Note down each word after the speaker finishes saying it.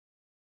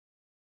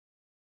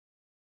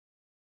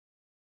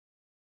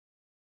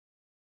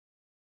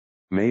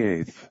May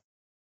 8th.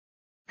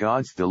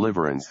 God's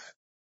deliverance.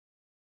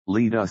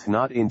 Lead us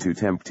not into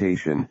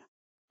temptation,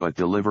 but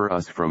deliver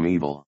us from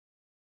evil.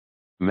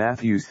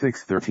 Matthew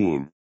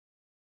 6:13.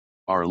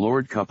 Our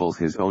Lord couples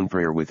his own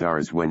prayer with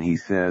ours when he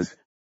says,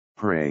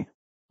 "Pray,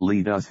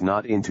 lead us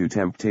not into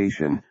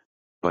temptation,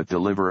 but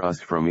deliver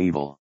us from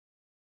evil."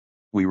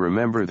 We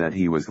remember that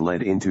he was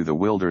led into the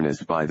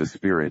wilderness by the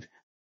Spirit,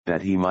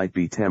 that he might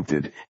be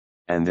tempted,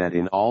 and that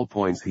in all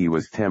points he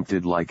was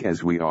tempted like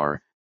as we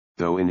are,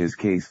 though in his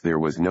case there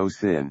was no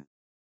sin.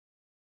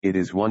 It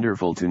is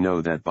wonderful to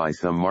know that by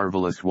some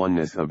marvelous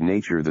oneness of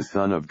nature the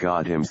Son of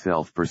God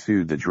himself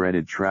pursued the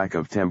dreaded track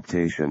of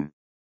temptation.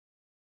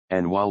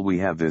 And while we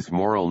have this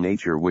moral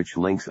nature which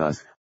links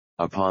us,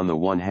 upon the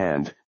one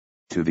hand,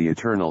 to the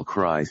eternal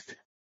Christ,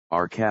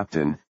 our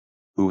captain,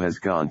 who has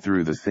gone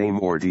through the same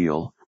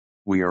ordeal,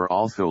 we are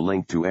also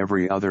linked to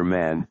every other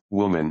man,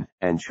 woman,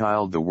 and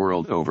child the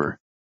world over.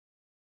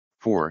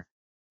 For,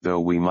 though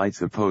we might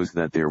suppose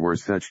that there were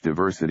such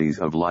diversities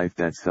of life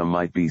that some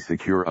might be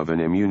secure of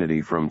an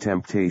immunity from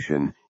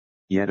temptation,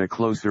 yet a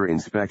closer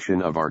inspection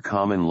of our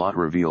common lot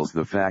reveals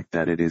the fact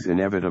that it is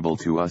inevitable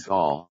to us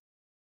all.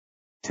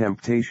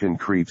 Temptation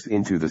creeps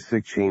into the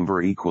sick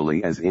chamber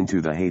equally as into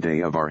the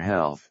heyday of our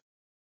health.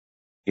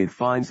 It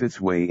finds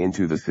its way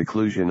into the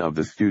seclusion of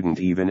the student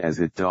even as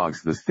it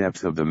dogs the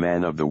steps of the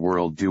man of the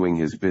world doing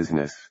his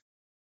business.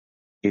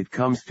 It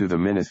comes to the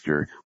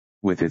minister,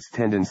 with its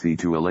tendency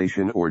to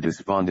elation or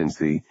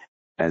despondency,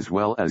 as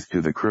well as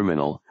to the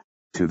criminal,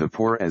 to the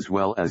poor as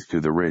well as to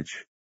the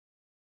rich.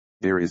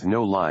 There is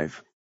no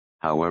life,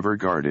 however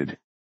guarded,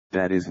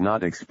 that is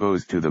not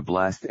exposed to the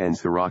blast and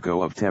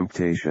sirocco of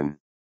temptation.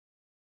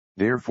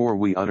 Therefore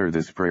we utter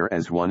this prayer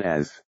as one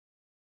as.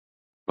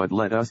 But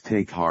let us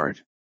take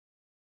heart.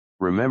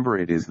 Remember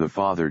it is the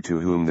Father to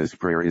whom this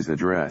prayer is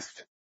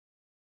addressed.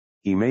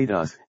 He made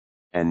us,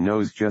 and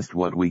knows just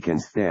what we can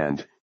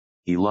stand.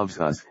 He loves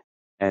us,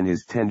 and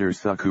his tender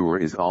succor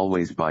is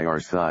always by our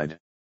side.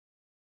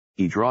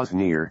 He draws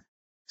near,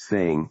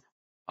 saying,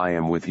 "I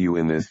am with you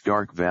in this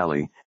dark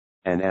valley,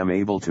 and am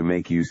able to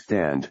make you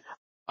stand.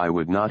 I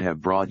would not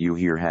have brought you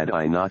here had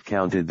I not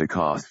counted the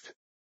cost.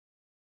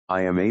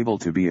 I am able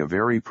to be a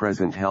very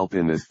present help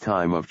in this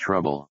time of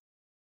trouble.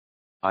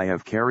 I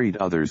have carried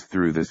others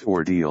through this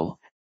ordeal,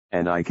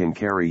 and I can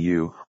carry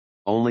you,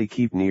 only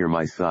keep near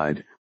my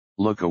side,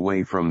 look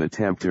away from the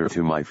tempter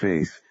to my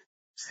face,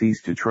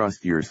 cease to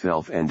trust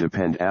yourself and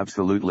depend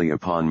absolutely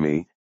upon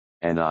me,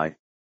 and I,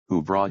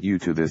 who brought you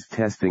to this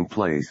testing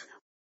place,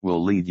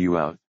 will lead you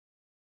out.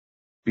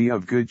 Be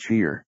of good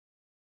cheer.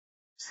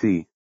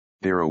 See,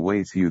 there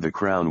awaits you the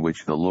crown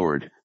which the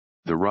Lord,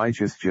 the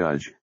righteous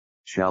judge,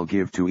 shall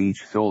give to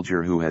each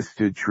soldier who has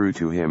stood true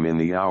to him in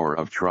the hour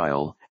of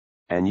trial,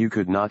 and you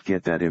could not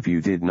get that if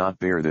you did not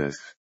bear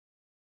this.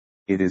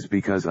 It is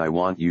because I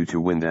want you to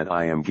win that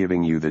I am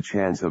giving you the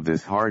chance of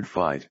this hard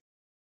fight."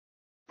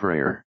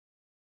 Prayer.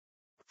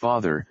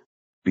 Father,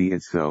 be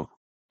it so,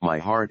 my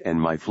heart and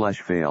my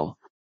flesh fail,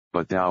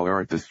 but thou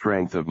art the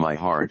strength of my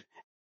heart,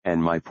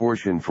 and my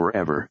portion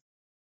forever.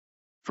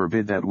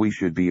 Forbid that we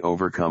should be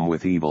overcome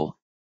with evil,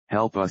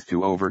 help us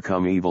to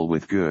overcome evil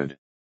with good.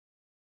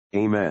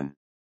 Amen.